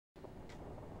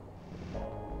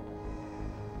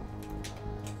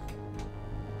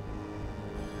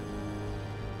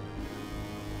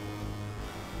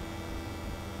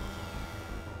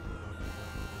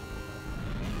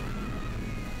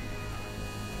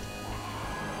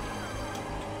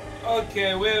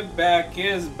Okay, we're back.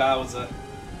 Here's Bowser.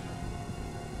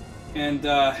 And,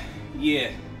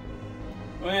 yeah.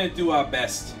 We're gonna do our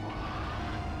best.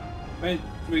 We're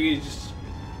gonna just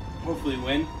hopefully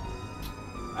win.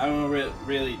 I don't know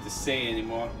really to say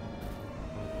anymore.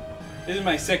 This is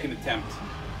my second attempt.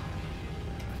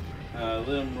 Let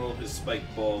him roll his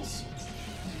spike balls.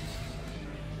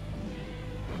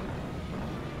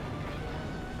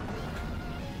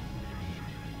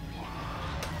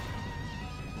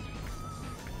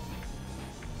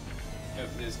 Yep,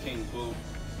 there's King Boo.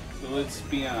 So let's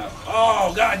be on.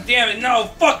 Oh, god damn it, no!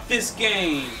 Fuck this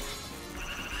game!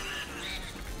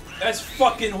 That's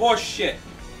fucking horse shit.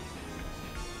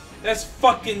 That's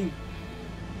fucking...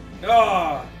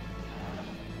 Ah.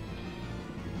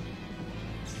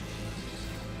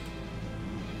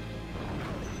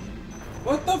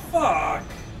 What the fuck?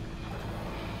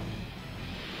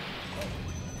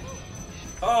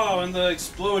 Oh, and the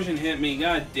explosion hit me.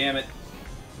 God damn it.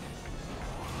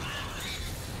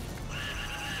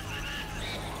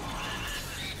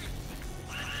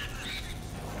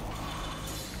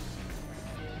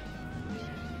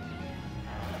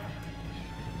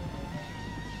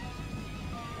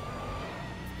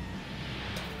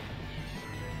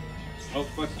 Oh,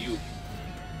 fuck you.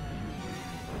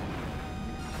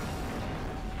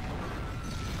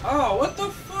 Oh, what the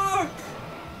fuck?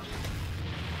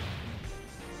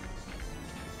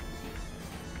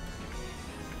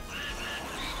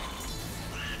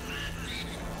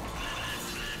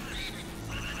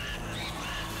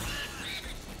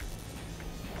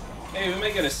 Hey, we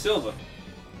may get a silver.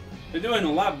 We're doing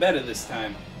a lot better this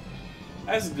time.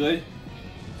 That's good.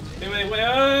 We may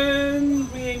win.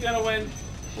 We ain't gonna win.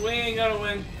 We ain't gonna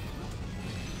win.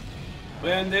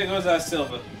 Well, there goes our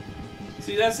silver.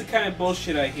 See, that's the kind of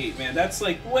bullshit I hate, man. That's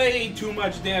like way too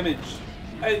much damage.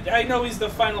 I know he's the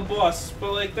final boss,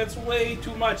 but like that's way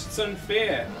too much. It's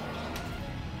unfair.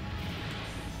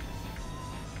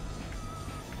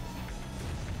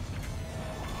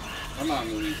 Come on,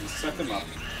 Luigi, suck him up.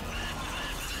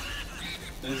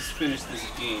 Let's finish this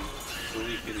game so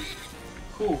we can.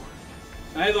 Whew.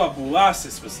 I thought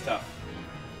Bulasis was tough.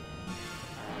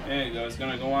 There you go. It's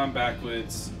gonna go on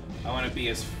backwards. I want to be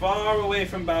as far away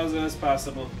from Bowser as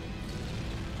possible.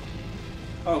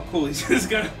 Oh, cool. He's just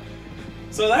gonna...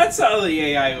 So that's how the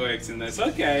AI works in this.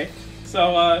 Okay.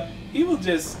 So, he will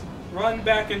just run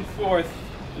back and forth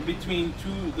between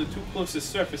the two closest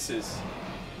surfaces.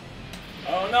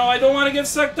 Oh, no. I don't want to get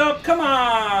sucked up. Come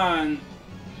on!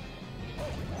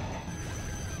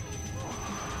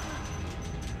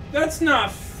 That's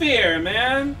not fair,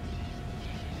 man.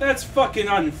 That's fucking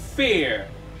unfair.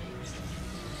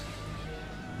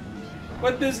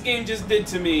 What this game just did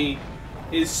to me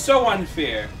is so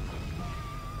unfair.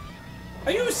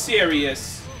 Are you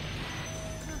serious?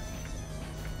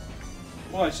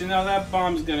 Watch, and now that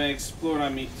bomb's gonna explode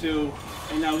on me too.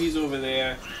 And now he's over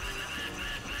there.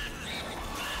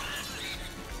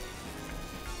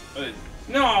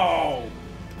 No!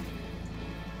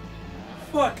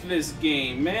 Fuck this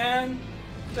game, man.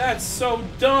 That's so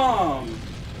dumb.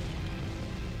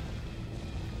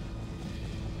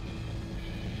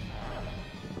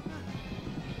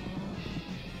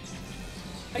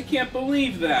 I can't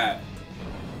believe that.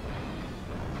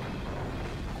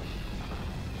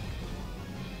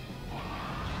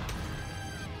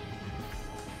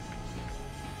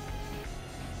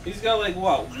 He's got like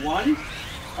what, 1?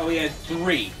 Oh, he had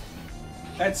 3.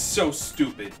 That's so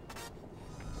stupid.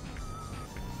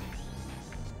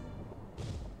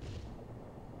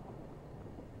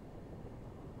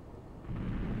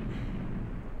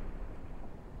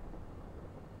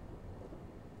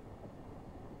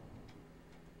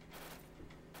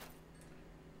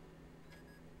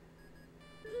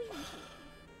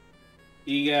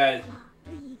 You got...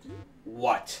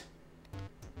 What?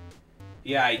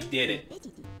 Yeah, I did it.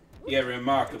 Yeah,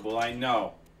 remarkable, I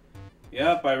know.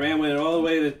 Yep, I ran with it all the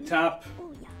way to the top.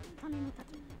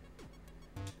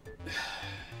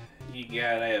 You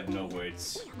got... I have no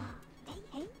words.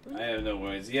 I have no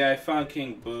words. Yeah, I found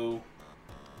King Boo.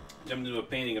 Jumped into a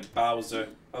painting of Bowser.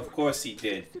 Of course he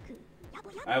did.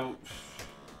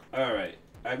 Alright.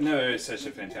 I've never heard such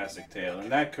a fantastic tale. And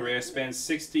that career spans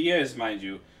 60 years, mind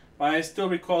you. Why, I still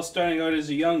recall starting out as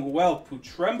a young whelp who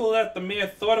trembled at the mere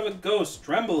thought of a ghost.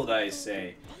 Trembled, I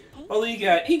say. Well,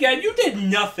 Egad, you did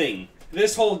nothing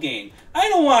this whole game. I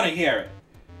don't want to hear it.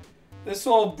 This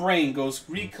whole brain goes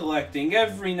recollecting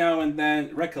every now and then.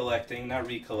 Recollecting, not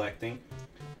recollecting.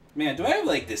 Man, do I have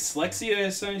like dyslexia or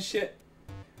some shit?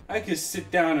 I could sit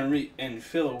down and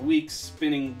fill a week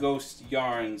spinning ghost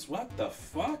yarns. What the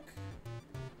fuck?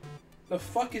 The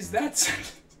fuck is that?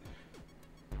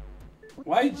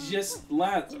 Why just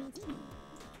laugh?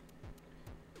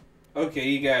 Okay,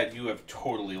 you have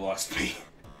totally lost me.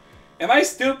 Am I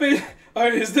stupid? Or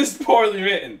is this poorly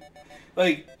written?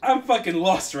 Like, I'm fucking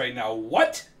lost right now.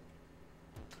 What?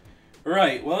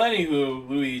 Right, well anywho,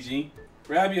 Luigi.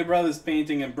 Grab your brother's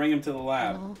painting and bring him to the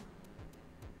lab.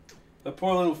 The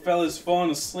poor little fella's fallen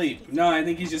asleep. No, I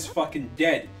think he's just fucking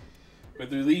dead.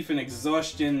 With relief and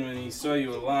exhaustion when he saw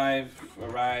you arrive.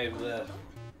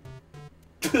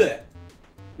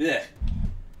 Get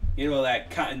all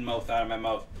that cotton mouth out of my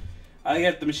mouth. I'll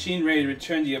get the machine ready to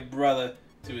return to your brother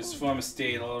to his former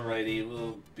state. Alrighty,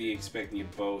 we'll be expecting you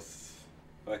both.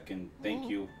 Fucking thank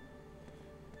you.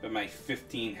 For my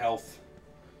 15 health.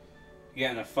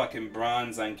 Getting a fucking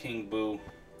bronze on King Boo.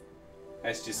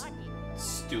 That's just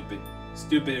stupid.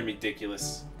 Stupid and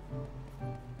ridiculous.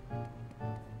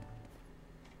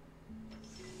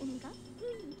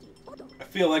 I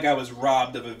feel like I was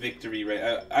robbed of a victory,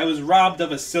 right? I was robbed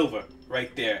of a silver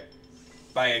right there.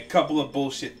 By a couple of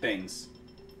bullshit things.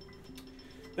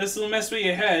 This'll mess with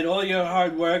your head. All your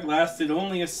hard work lasted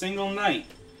only a single night.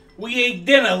 We ate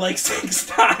dinner like 6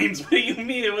 times. What do you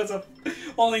mean it was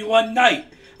only one night?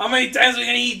 How many times are we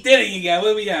gonna eat dinner you got? What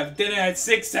do we have? Dinner at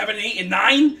 6, 7, 8, and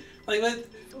 9? Like what?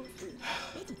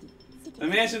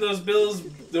 Imagine those bills.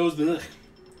 Those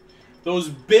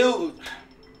bills.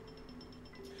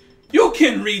 You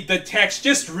can read the text.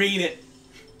 Just read it.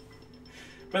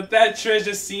 But that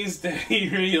treasure seems to be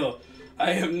real.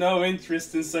 I have no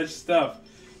interest in such stuff.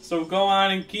 So go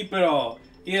on and keep it all.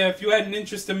 Yeah, if you had an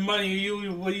interest in money,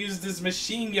 you would use this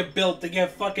machine you built to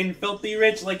get fucking filthy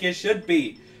rich like you should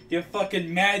be. You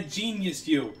fucking mad genius,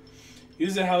 you.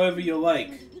 Use it however you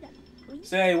like.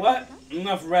 Say, what?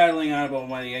 Enough rattling on about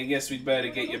money. I guess we'd better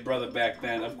get your brother back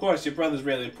then. Of course, your brother's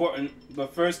really important.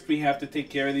 But first, we have to take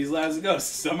care of these last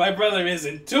ghosts. So my brother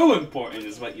isn't too important,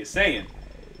 is what you're saying.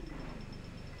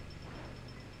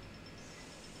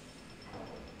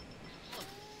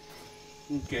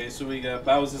 Okay, so we got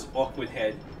Bowser's awkward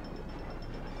head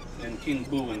and King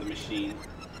Boo in the machine.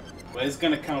 But it's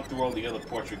gonna count through all the other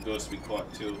portrait ghosts we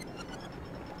caught too.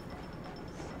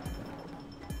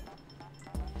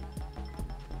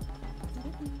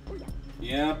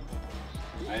 Yep,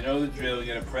 I know the drill. We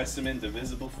gotta press them into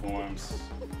visible forms.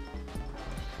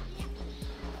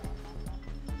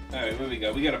 Alright, what do we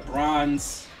got? We got a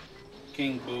bronze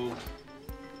King Boo,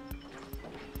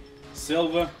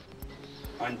 silver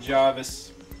on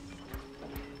Jarvis,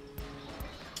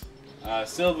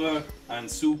 silver on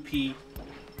Sue P,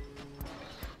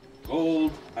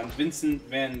 gold on Vincent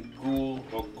Van Gool,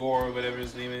 or Gore, whatever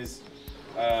his name is,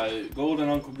 gold on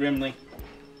Uncle Grimly,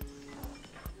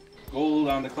 gold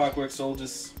on the Clockwork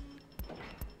Soldiers,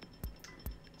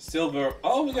 silver,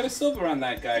 oh, we got a silver on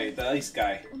that guy, the ice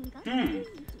guy.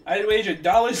 I'd wager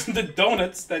dollars into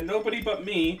donuts that nobody but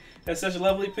me has such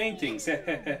lovely paintings.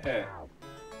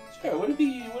 Sure, what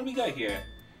do we got here?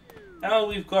 Now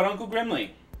we've got Uncle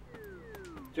Grimly,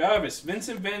 Jarvis,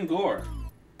 Vincent Van Gore,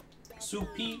 Sue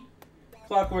P,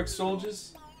 Clockwork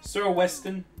Soldiers, Sir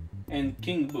Weston, and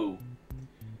King Boo.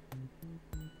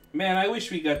 Man, I wish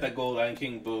we got the gold on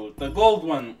King Boo. The gold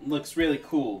one looks really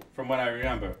cool, from what I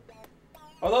remember.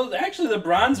 Although, actually, the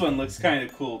bronze one looks kind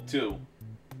of cool, too.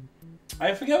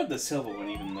 I forget what the silver one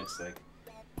even looks like.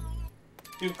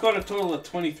 We've caught a total of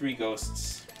 23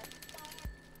 ghosts.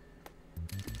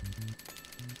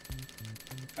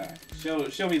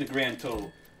 Alright, show me the grand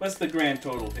total. What's the grand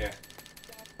total here?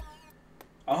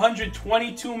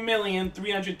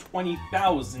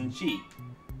 122,320,000 G.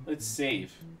 Let's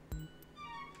save.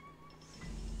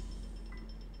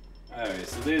 Alright,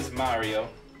 so there's Mario.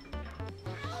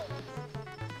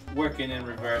 Working in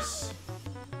reverse.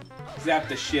 Zap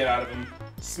the shit out of him.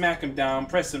 Smack him down,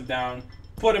 press him down.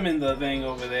 Put him in the thing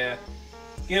over there.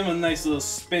 Give him a nice little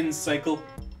spin cycle.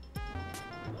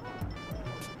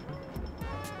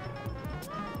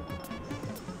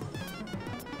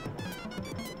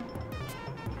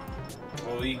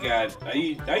 Oh, you got... Are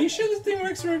you sure this thing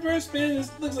works in reverse, man?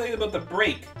 This looks like it's about to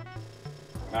break.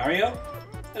 Mario?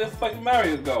 Where the fuck did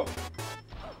Mario go?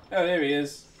 Oh, there he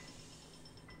is.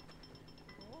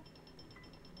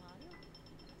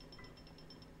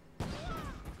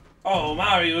 Oh,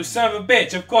 Mario, son of a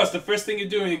bitch. Of course, the first thing you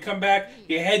do when you come back,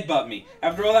 you headbutt me.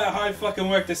 After all that hard fucking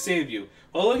work to save you.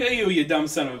 Well, look at you, you dumb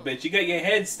son of a bitch. You got your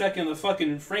head stuck in the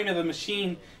fucking frame of the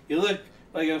machine. You look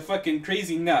like a fucking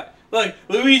crazy nut. Look,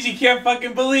 Luigi can't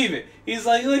fucking believe it. He's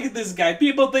like, look at this guy.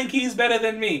 People think he's better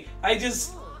than me. I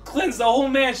just cleansed the whole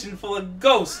mansion full of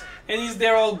ghosts. And he's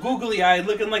there all googly-eyed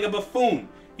looking like a buffoon.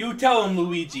 You tell him,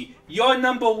 Luigi. You're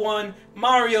number 1.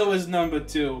 Mario is number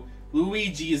 2.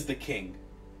 Luigi is the king.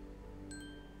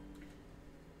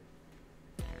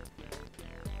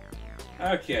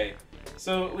 Okay,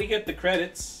 so we get the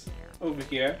credits over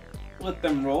here. Let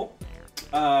them roll.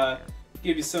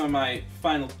 Give you some of my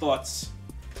final thoughts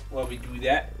while we do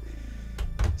that.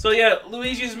 So yeah,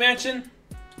 Luigi's Mansion,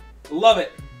 love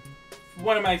it.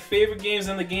 One of my favorite games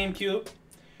on the GameCube.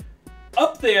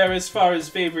 Up there as far as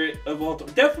favorite of all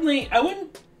time. Definitely, I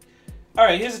wouldn't...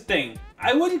 Alright, here's the thing.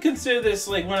 I wouldn't consider this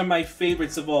like one of my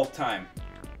favorites of all time.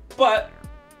 But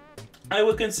I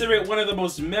would consider it one of the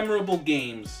most memorable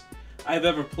games I've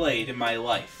ever played in my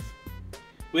life.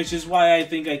 Which is why I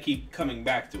think I keep coming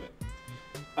back to it.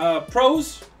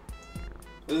 Pros,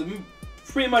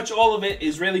 pretty much all of it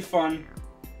is really fun.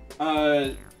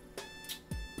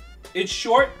 It's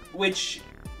short, which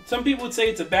some people would say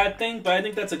it's a bad thing, but I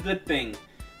think that's a good thing.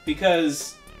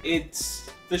 Because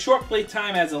the short play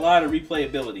time has a lot of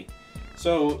replayability.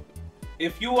 So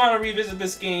if you want to revisit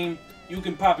this game, you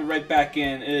can pop it right back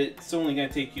in. It's only going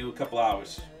to take you a couple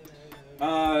hours.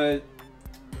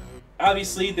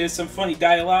 Obviously, there's some funny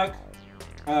dialogue.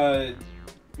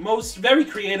 Very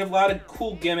creative, a lot of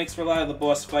cool gimmicks for a lot of the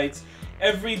boss fights.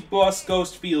 Every boss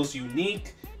ghost feels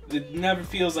unique. It never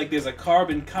feels like there's a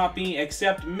carbon copy,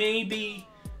 except maybe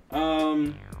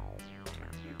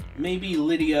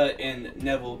Lydia and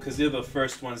Neville, because they're the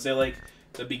first ones. They're like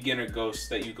the beginner ghosts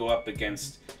that you go up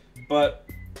against. But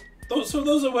those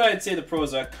are what I'd say the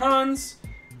pros are. Cons,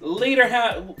 later,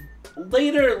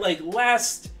 like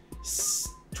last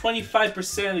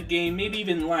 25% of the game, maybe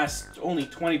even last only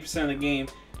 20% of the game,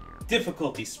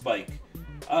 difficulty spike.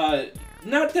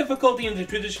 Not difficulty in the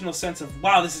traditional sense of,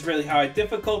 wow, this is really hard.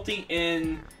 Difficulty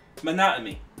in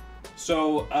monotony.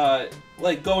 So,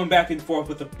 like going back and forth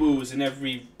with the booze in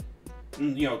every,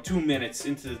 2 minutes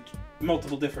into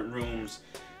multiple different rooms.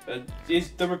 The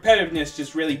repetitiveness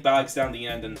just really bogs down the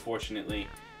end, unfortunately.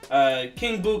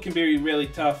 King Boo can be really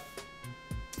tough.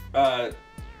 The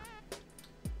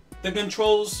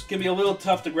controls can be a little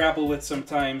tough to grapple with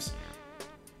sometimes.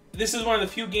 This is one of the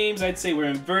few games I'd say where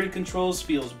inverted controls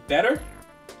feels better.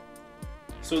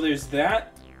 So there's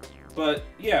that. But,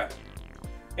 yeah.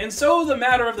 And so the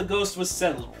matter of the ghost was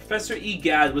settled. Professor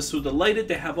Egad was so delighted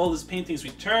to have all his paintings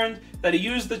returned that he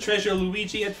used the treasure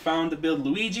Luigi had found to build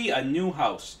Luigi a new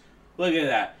house. Look at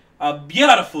that. A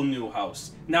beautiful new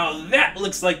house. Now that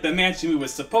looks like the mansion we were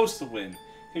supposed to win.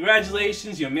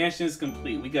 Congratulations, your mansion is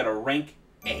complete. We got a rank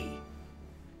A.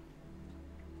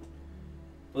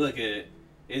 Look at it.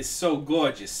 It's so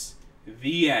gorgeous.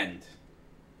 The end.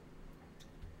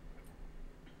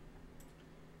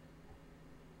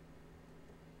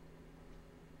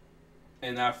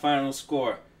 And our final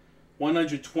score,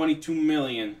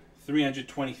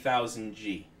 122,320,000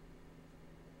 G.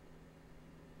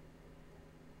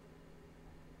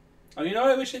 Oh, you know what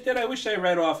I wish I did? I wish I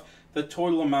read off the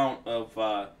total amount of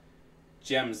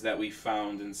gems that we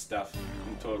found and stuff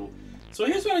in total. So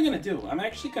here's what I'm going to do. I'm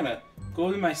actually going to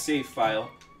go to my save file,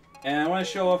 and I want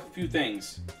to show off a few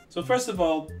things. So first of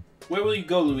all, where will you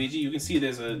go, Luigi? You can see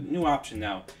there's a new option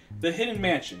now. The Hidden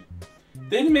Mansion.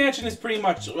 The Hidden Mansion is pretty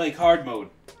much like hard mode.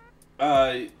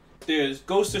 There's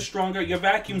ghosts are stronger. Your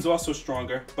vacuum's also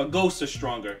stronger, but ghosts are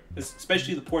stronger,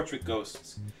 especially the portrait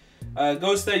ghosts.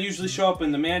 Ghosts that usually show up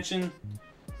in the mansion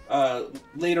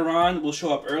later on will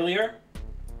show up earlier.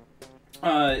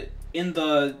 In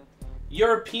the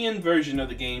European version of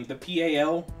the game, the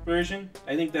PAL version,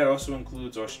 I think that also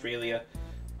includes Australia.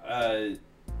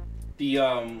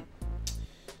 The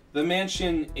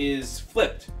mansion is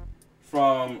flipped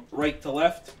from right to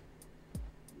left,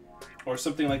 or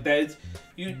something like that. It's,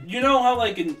 you know how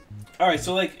like in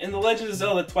so like in the Legend of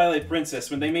Zelda Twilight Princess,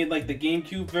 when they made like the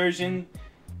GameCube version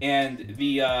and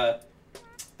the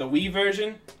Wii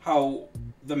version, how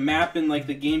the map in like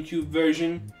the GameCube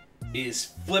version is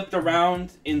flipped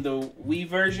around in the Wii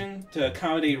version to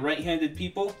accommodate right-handed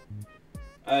people.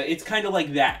 It's kind of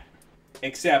like that,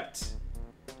 except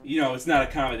it's not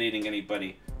accommodating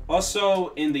anybody.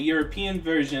 Also, in the European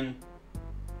version,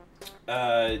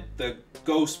 the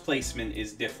ghost placement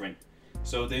is different.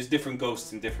 So there's different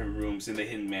ghosts in different rooms in the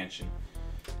Hidden Mansion.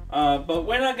 But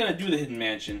we're not going to do the Hidden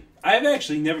Mansion. I've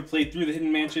actually never played through the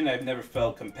Hidden Mansion. I've never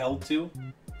felt compelled to.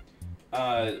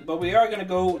 But we are going to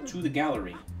go to the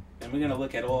gallery. And we're going to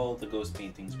look at all the ghost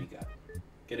paintings we got.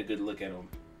 Get a good look at them.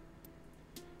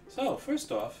 So,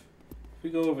 first off, if we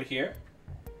go over here,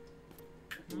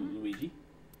 Luigi,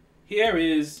 here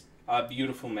is our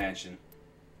beautiful mansion.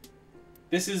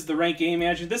 This is the rank A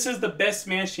mansion. This is the best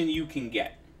mansion you can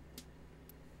get.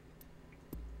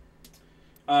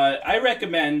 I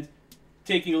recommend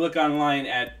taking a look online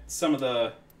at some of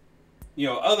the,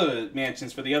 other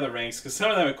mansions for the other ranks, because some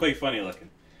of them are quite funny looking.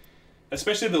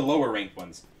 Especially the lower ranked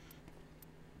ones.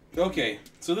 Okay,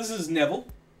 so this is Neville.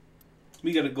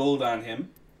 We got a gold on him.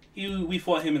 We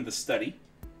fought him in the study.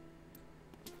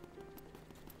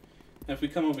 And if we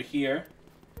come over here,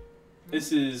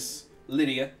 this is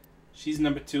Lydia. She's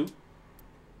number 2.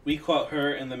 We caught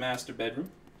her in the master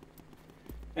bedroom.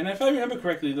 And if I remember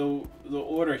correctly, the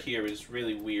order here is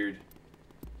really weird.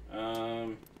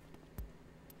 Like,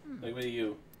 what are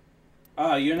you?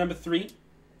 Ah, you're number 3.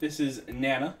 This is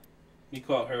Nana. We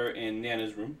caught her in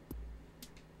Nana's room.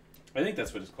 I think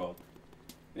that's what it's called.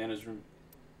 Nana's room.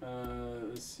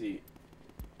 Let's see.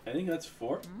 I think that's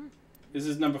 4. This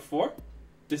is number 4.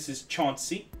 This is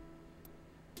Chauncey.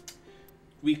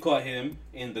 We caught him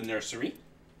in the nursery.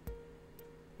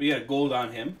 We got a gold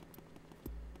on him.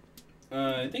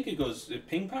 I think it goes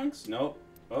ping pongs? No.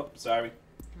 Oh, sorry.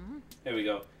 There we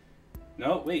go.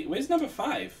 No, wait. Where's number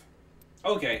 5?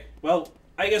 Okay. Well,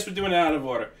 I guess we're doing it out of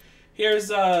order. Here's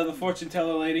the fortune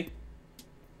teller lady.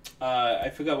 I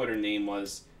forgot what her name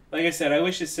was. Like I said, I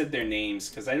wish it said their names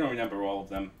because I don't remember all of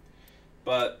them.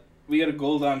 But we got a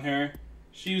gold on her.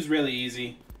 She was really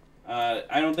easy.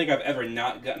 I don't think I've ever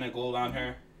not gotten a gold on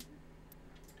her.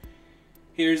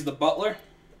 Here's the butler.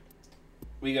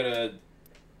 We got a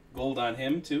gold on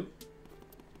him too.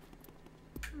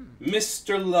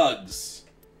 Mr. Lugs.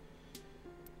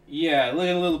 Yeah,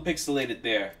 looking a little pixelated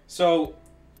there. So,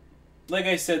 like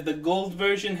I said, the gold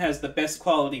version has the best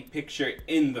quality picture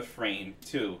in the frame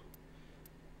too.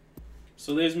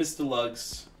 So there's Mr.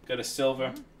 Lugs. Got a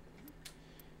silver.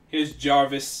 Here's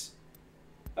Jarvis.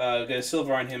 Got a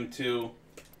silver on him too.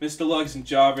 Mr. Lugs and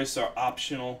Jarvis are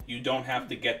optional. You don't have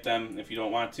to get them if you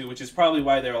don't want to, which is probably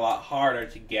why they're a lot harder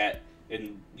to get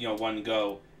in one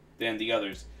go than the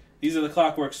others. These are the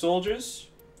Clockwork Soldiers.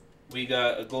 We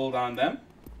got a gold on them.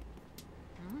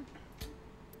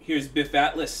 Here's Biff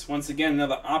Atlas. Once again,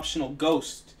 another optional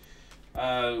ghost.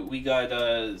 We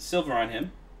got silver on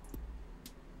him.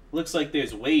 Looks like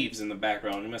there's waves in the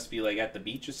background. It must be like at the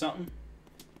beach or something.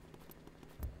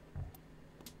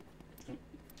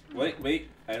 Wait.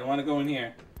 I don't want to go in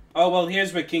here. Oh, well,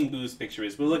 here's where King Boo's picture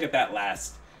is. We'll look at that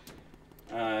last.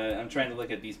 I'm trying to look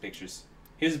at these pictures.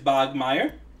 Here's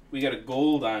Bogmeyer. We got a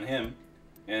gold on him.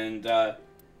 And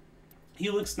he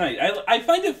looks nice. I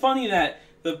find it funny that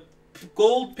the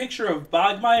gold picture of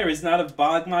Bogmeyer is not of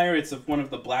Bogmeyer. It's of one of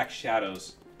the Black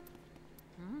Shadows.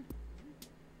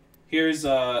 Here's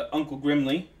Uncle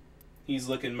Grimly. He's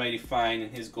looking mighty fine in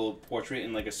his gold portrait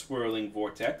in like a swirling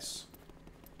vortex.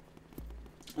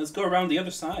 Let's go around the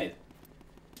other side.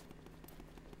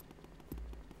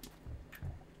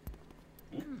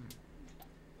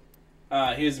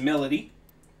 Here's Melody,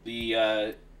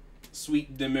 the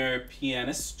sweet demure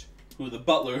pianist, who the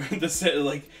butler,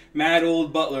 the mad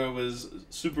old butler, was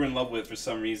super in love with for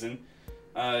some reason.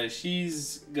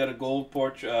 She's got a gold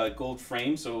gold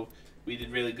frame, so we did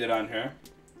really good on her.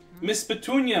 Miss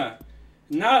Petunia,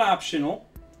 not optional,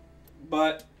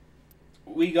 but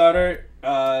we got her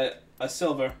a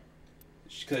silver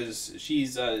because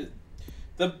she's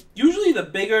usually the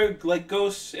bigger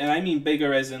ghosts, and I mean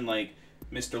bigger as in like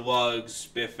Mr. Lugs,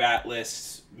 Biff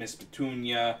Atlas, Miss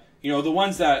Petunia. The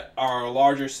ones that are a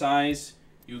larger size,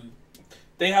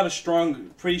 they have a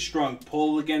pretty strong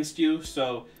pull against you,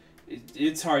 so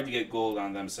it's hard to get gold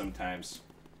on them sometimes.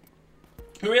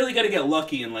 You really got to get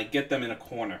lucky and get them in a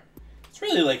corner. It's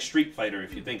really like Street Fighter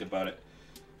if you think about it.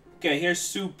 Okay, here's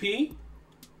Sue P.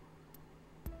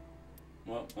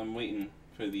 Well, I'm waiting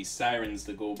for these sirens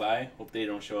to go by. Hope they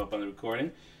don't show up on the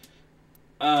recording.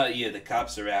 Yeah, the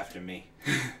cops are after me.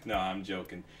 No, I'm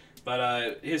joking.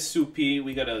 But here's Sue P.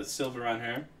 We got a silver on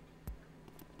her.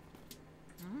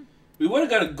 We would have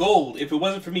got a gold if it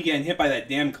wasn't for me getting hit by that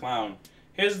damn clown.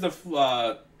 Here's the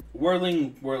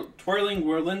twirling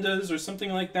Whirlindas or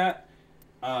something like that.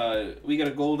 We got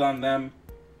a gold on them.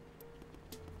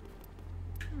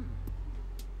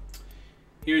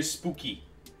 Here's Spooky,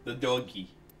 the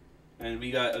doggy, and we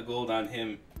got a gold on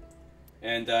him.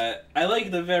 And I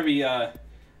like the very, I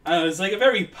don't know, it's like a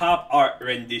very pop art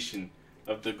rendition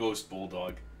of the Ghost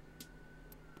Bulldog.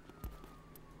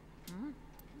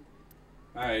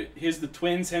 Alright, here's the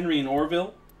twins, Henry and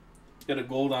Orville. Got a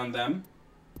gold on them.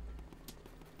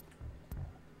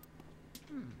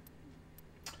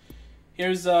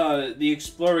 Here's the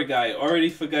Explorer guy. Already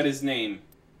forgot his name.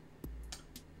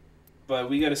 But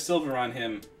we got a silver on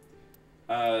him.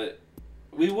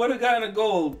 We would have gotten a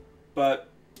gold, but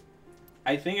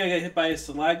I think I got hit by a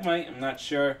stalagmite. I'm not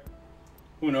sure.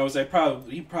 Who knows? He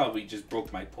probably just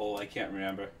broke my pole. I can't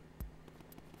remember.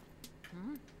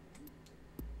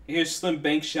 Here's Slim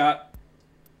Bankshot.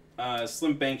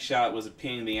 Slim Bankshot was a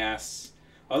pain in the ass.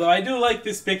 Although I do like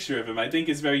this picture of him. I think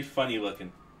it's very funny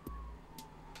looking.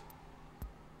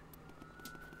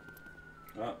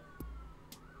 Oh.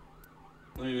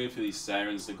 Let me wait for these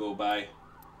sirens to go by.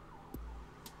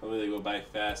 Hopefully they go by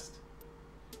fast.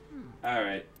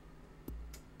 Alright.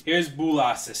 Here's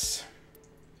Boolossus.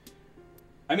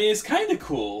 I mean, it's kind of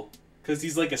cool, because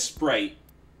he's like a sprite,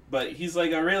 but he's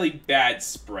like a really bad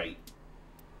sprite.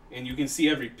 And you can see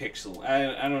every pixel.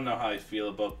 I don't know how I feel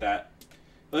about that.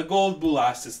 The gold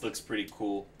Boolossus looks pretty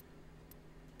cool.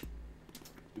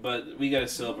 But we got a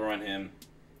silver on him.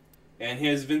 And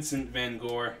here's Vincent Van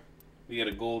Gogh. We got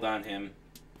a gold on him.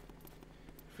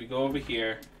 If we go over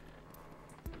here,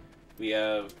 we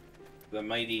have the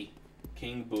mighty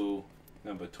King Boo,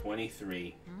 number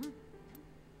 23.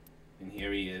 And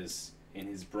here he is in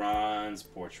his bronze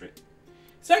portrait.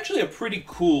 It's actually a pretty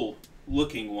cool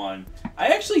looking one. I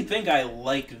actually think I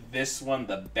like this one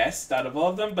the best out of all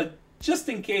of them, but just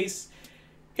in case,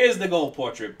 here's the gold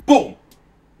portrait. Boom!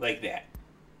 Like that.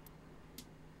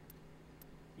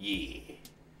 Yeah.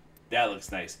 That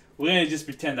looks nice. We're gonna just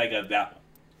pretend I got that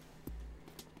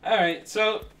one. Alright,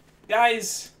 so,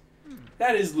 guys,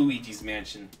 that is Luigi's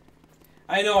Mansion.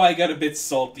 I know I got a bit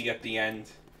salty at the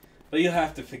end, but you'll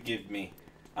have to forgive me.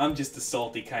 I'm just a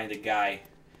salty kind of guy.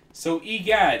 So,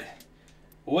 egad,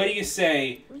 what do you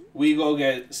say we go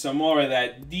get some more of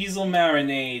that diesel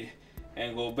marinade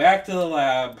and go back to the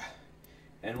lab,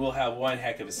 and we'll have one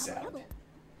heck of a salad.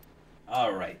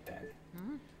 Alright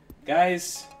then.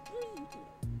 Guys,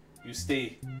 you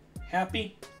stay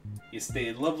happy, you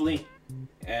stay lovely,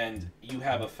 and you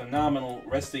have a phenomenal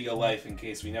rest of your life in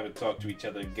case we never talk to each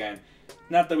other again.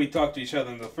 Not that we talked to each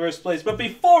other in the first place, but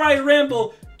before I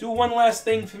ramble, do one last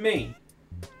thing for me.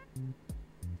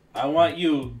 I want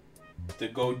you to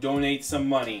go donate some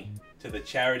money to the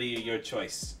charity of your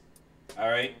choice.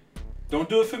 Alright? Don't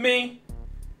do it for me.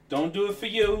 Don't do it for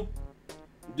you.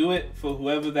 Do it for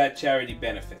whoever that charity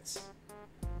benefits.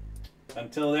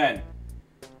 Until then,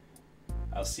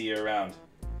 I'll see you around.